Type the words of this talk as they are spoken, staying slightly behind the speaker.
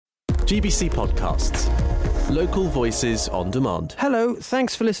GBC Podcasts. Local voices on demand. Hello,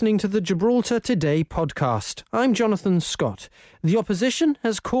 thanks for listening to the Gibraltar Today podcast. I'm Jonathan Scott. The opposition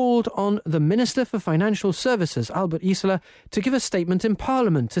has called on the Minister for Financial Services, Albert Isola, to give a statement in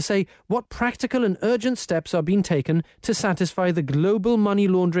Parliament to say what practical and urgent steps are being taken to satisfy the global money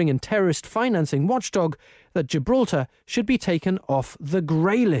laundering and terrorist financing watchdog that Gibraltar should be taken off the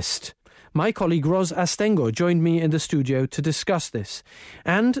grey list. My colleague Ros Astengo joined me in the studio to discuss this.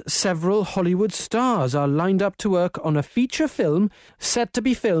 And several Hollywood stars are lined up to work on a feature film set to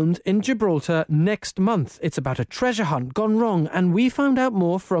be filmed in Gibraltar next month. It's about a treasure hunt gone wrong, and we found out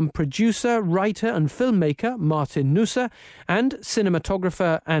more from producer, writer and filmmaker Martin Nusa and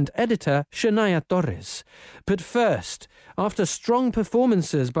cinematographer and editor Shania Torres. But first, after strong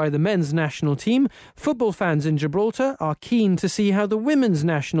performances by the men's national team, football fans in Gibraltar are keen to see how the women's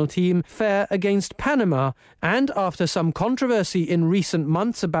national team fare against Panama. And after some controversy in recent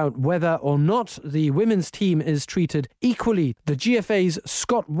months about whether or not the women's team is treated equally, the GFA's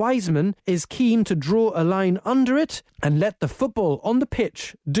Scott Wiseman is keen to draw a line under it and let the football on the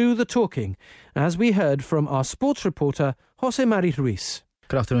pitch do the talking, as we heard from our sports reporter Jose Mari Ruiz.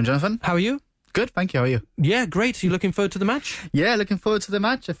 Good afternoon, Jonathan. How are you? Good, thank you. How are you? Yeah, great. Are you looking forward to the match? Yeah, looking forward to the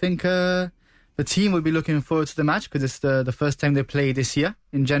match. I think the team will be looking forward to the match because it's the first time they play this year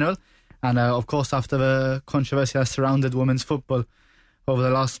in general. And of course, after the controversy that surrounded women's football over the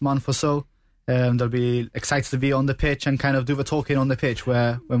last month or so, they'll be excited to be on the pitch and kind of do the talking on the pitch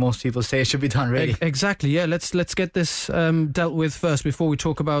where most people say it should be done, really. Exactly, yeah. Let's get this dealt with first before we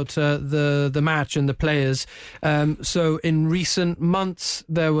talk about the match and the players. So in recent months,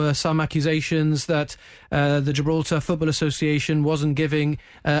 there were some accusations that the Gibraltar Football Association wasn't giving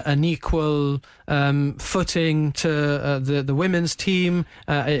an equal footing to the women's team.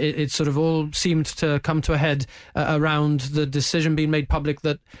 It sort of all seemed to come to a head around the decision being made public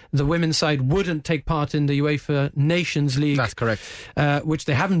that the women's side wouldn't take part in the UEFA Nations League. That's correct. Which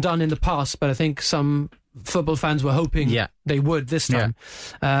they haven't done in the past, but I think some football fans were hoping they would this time.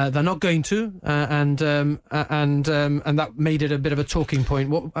 They're not going to, and that made it a bit of a talking point.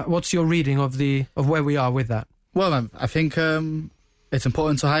 What's your reading of where we are with that? Well, I think it's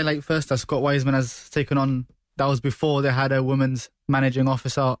important to highlight first that Scott Wiseman has taken on. That was before they had a women's managing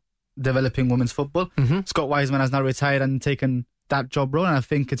officer developing women's football. Mm-hmm. Scott Wiseman has now retired and taken that job role, and I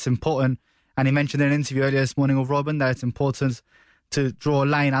think it's important. And he mentioned in an interview earlier this morning with Robin that it's important to draw a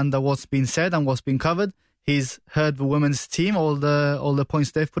line under what's been said and what's been covered. He's heard the women's team, all the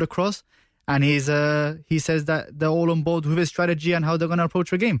points they've put across, and he says that they're all on board with his strategy and how they're going to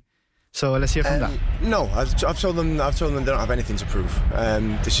approach the game. So let's hear from that. No, I've told them they don't have anything to prove.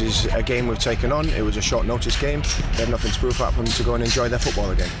 This is a game we've taken on. It was a short notice game. They had nothing to prove apart from to go and enjoy their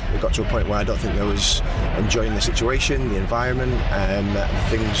football again. We got to a point where I don't think they was enjoying the situation, the environment,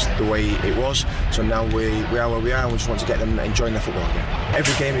 things the way it was. So now we are where we are, and we just want to get them enjoying their football again.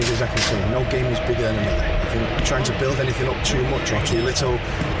 Every game is exactly the same. No game is bigger than another. I think trying to build anything up too much or too little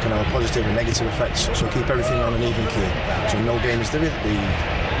can have a positive and negative effects. So keep everything on an even keel. So no game is different.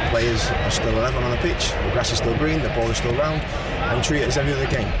 The players are still 11 on the pitch, the grass is still green, the ball is still round, and treat it as every other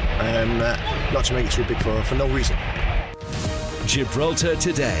game. Not to make it too big for no reason. Gibraltar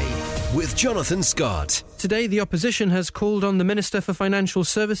Today with Jonathan Scott. Today, the opposition has called on the Minister for Financial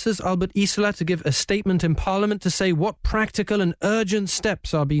Services, Albert Isola, to give a statement in Parliament to say what practical and urgent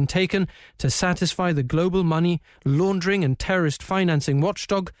steps are being taken to satisfy the global money laundering and terrorist financing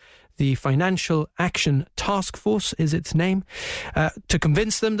watchdog. The Financial Action Task Force is its name, to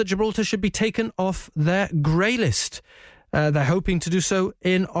convince them that Gibraltar should be taken off their grey list. They're hoping to do so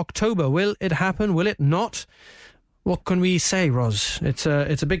in October. Will it happen? Will it not? What can we say, Ros? It's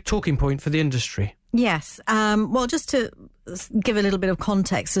a big talking point for the industry. Yes. Well, just to give a little bit of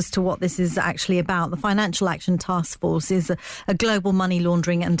context as to what this is actually about, the Financial Action Task Force is a global money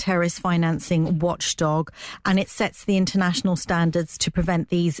laundering and terrorist financing watchdog, and it sets the international standards to prevent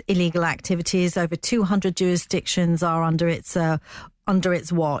these illegal activities. Over 200 jurisdictions are under its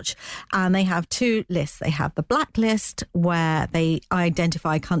watch, and they have two lists. They have the blacklist, where they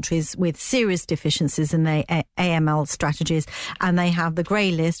identify countries with serious deficiencies in their AML strategies, and they have the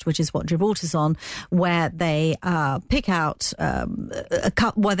grey list, which is what Gibraltar's on, where they pick out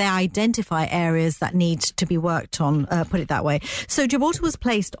where they identify areas that need to be worked on, put it that way. So Gibraltar was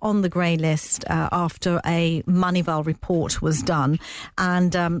placed on the grey list after a Moneyval report was done,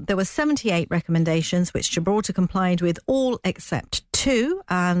 and there were 78 recommendations which Gibraltar complied with, all except two. 2,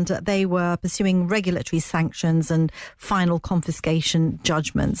 and they were pursuing regulatory sanctions and final confiscation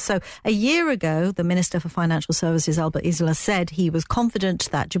judgments. So a year ago, the Minister for Financial Services, Albert Isola, said he was confident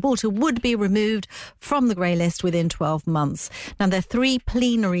that Gibraltar would be removed from the grey list within 12 months. Now, there are 3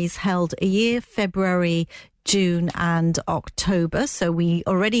 plenaries held a year: February, June and October. So we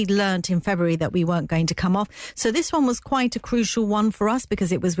already learnt in February that we weren't going to come off. So this one was quite a crucial one for us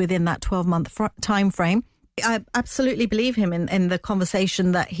because it was within that 12-month time frame. I absolutely believe him in the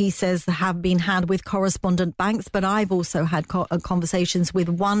conversation that he says have been had with correspondent banks, but I've also had conversations with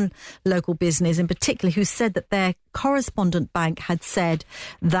one local business in particular who said that their correspondent bank had said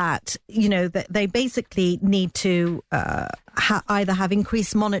that, that they basically need to either have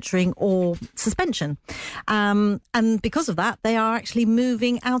increased monitoring or suspension. And because of that, they are actually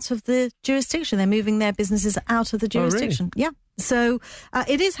moving out of the jurisdiction. They're moving their businesses out of the jurisdiction. Oh, really? Yeah. So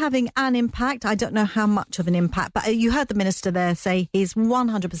it is having an impact. I don't know how much of an impact, but you heard the minister there say he's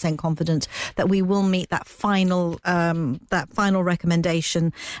 100% confident that we will meet that final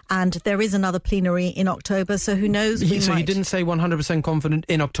recommendation. And there is another plenary in October, so who knows? He didn't say 100% confident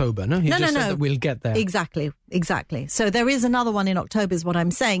in October, no? He just said that we'll get there. Exactly. So there is another one in October is what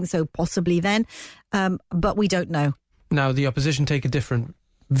I'm saying, so possibly then, but we don't know. Now, the opposition take a different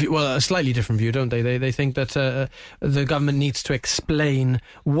view, a slightly different view, don't they? They think that the government needs to explain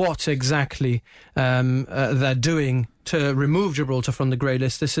what exactly they're doing to remove Gibraltar from the grey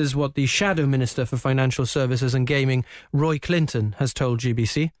list. This is what the Shadow Minister for Financial Services and Gaming, Roy Clinton, has told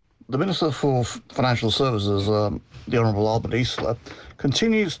GBC. The Minister for Financial Services, the Honourable Albert Isola,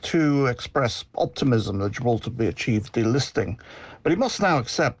 continues to express optimism that Gibraltar will achieve delisting, but he must now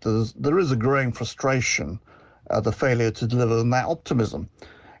accept there is a growing frustration at the failure to deliver on that optimism.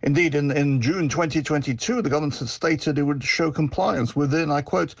 Indeed, in June 2022, the government had stated it would show compliance within, I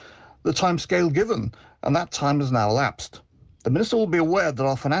quote, the timescale given, and that time has now elapsed. The Minister will be aware that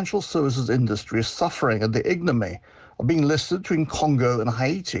our financial services industry is suffering at the ignominy of being listed between Congo and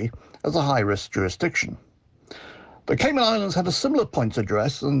Haiti as a high-risk jurisdiction. The Cayman Islands had a similar point to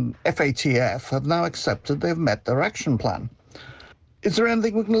address, and FATF have now accepted they've met their action plan. Is there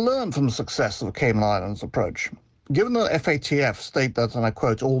anything we can learn from the success of the Cayman Islands approach? Given that FATF state that, and I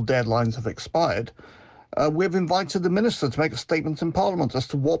quote, all deadlines have expired, we've invited the Minister to make a statement in Parliament as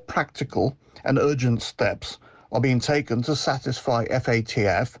to what practical and urgent steps are being taken to satisfy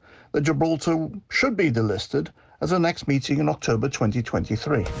FATF that Gibraltar should be delisted as the next meeting in October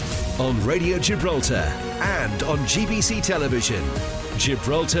 2023. On Radio Gibraltar and on GBC Television,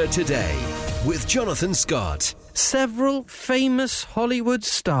 Gibraltar Today with Jonathan Scott. Several famous Hollywood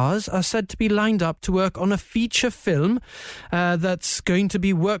stars are said to be lined up to work on a feature film that's going to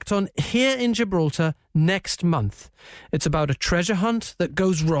be worked on here in Gibraltar next month. It's about a treasure hunt that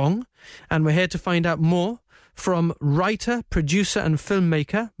goes wrong, and we're here to find out more from writer, producer and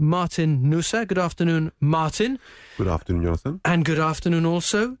filmmaker Martin Noosa. Good afternoon, Martin. Good afternoon, Jonathan. And good afternoon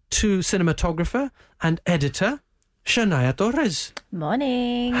also to cinematographer and editor Shania Torres.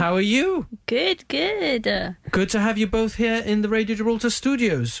 Morning. How are you? Good. Good to have you both here in the Radio Gibraltar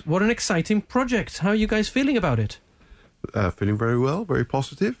studios. What an exciting project. How are you guys feeling about it? Feeling very well, very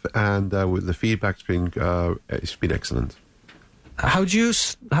positive, and with the feedback's been it's been excellent. How do you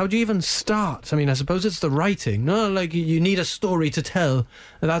even start? I mean, I suppose it's the writing. No, like you need a story to tell.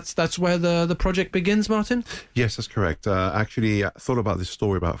 That's where the project begins, Martin? Yes, that's correct. Actually, I thought about this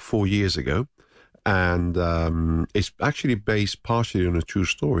story about 4 years ago. And it's actually based partially on a true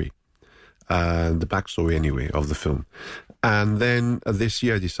story, the backstory anyway of the film. And then this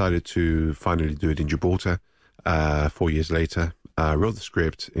year I decided to finally do it in Gibraltar 4 years later. I wrote the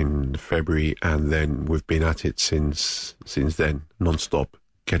script in February, and then we've been at it since then, non-stop,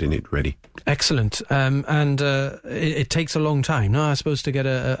 getting it ready. Excellent. And it takes a long time, no? I suppose, to get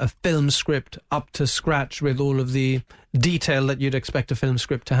a film script up to scratch with all of the detail that you'd expect a film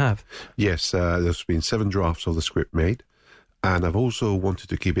script to have. Yes, there's been 7 drafts of the script made, and I've also wanted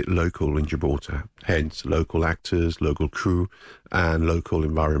to keep it local in Gibraltar, hence local actors, local crew, and local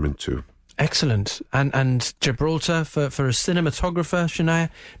environment too. Excellent. And Gibraltar, for a cinematographer,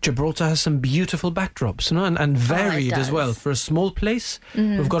 Shania, Gibraltar has some beautiful backdrops, no? And varied as well. For a small place,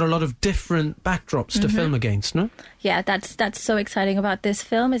 we've got a lot of different backdrops to film against, no? Yeah, that's so exciting about this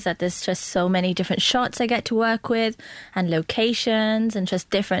film, is that there's just so many different shots I get to work with, and locations, and just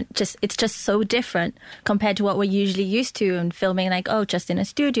different. It's just so different compared to what we're usually used to in filming, like, just in a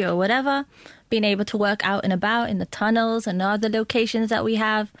studio or whatever. Being able to work out and about in the tunnels and other locations that we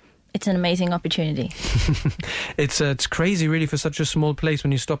have. It's an amazing opportunity. It's crazy, really, for such a small place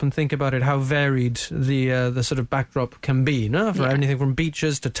when you stop and think about it, how varied the sort of backdrop can be, no? For anything from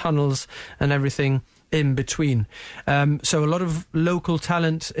beaches to tunnels and everything in between. So a lot of local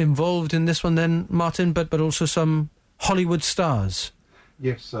talent involved in this one then, Martin, but also some Hollywood stars.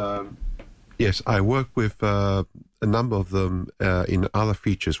 Yes, yes. I worked with a number of them in other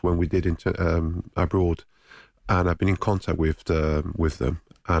features when we did abroad, and I've been in contact with them.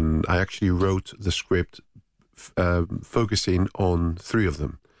 And I actually wrote the script focusing on 3 of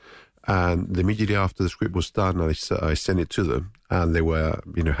them. And immediately after the script was done, I sent it to them, and they were,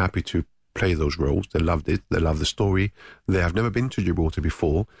 happy to play those roles. They loved it. They loved the story. They have never been to Gibraltar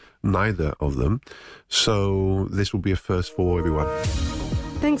before, neither of them. So this will be a first for everyone.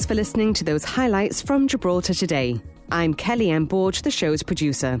 Thanks for listening to those highlights from Gibraltar Today. I'm Kellyanne Borge, the show's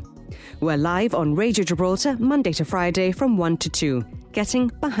producer. We're live on Radio Gibraltar Monday to Friday from 1 to 2, getting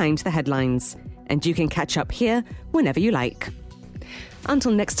behind the headlines. And you can catch up here whenever you like.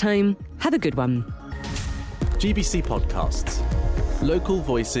 Until next time, have a good one. GBC Podcasts. Local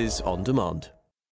voices on demand.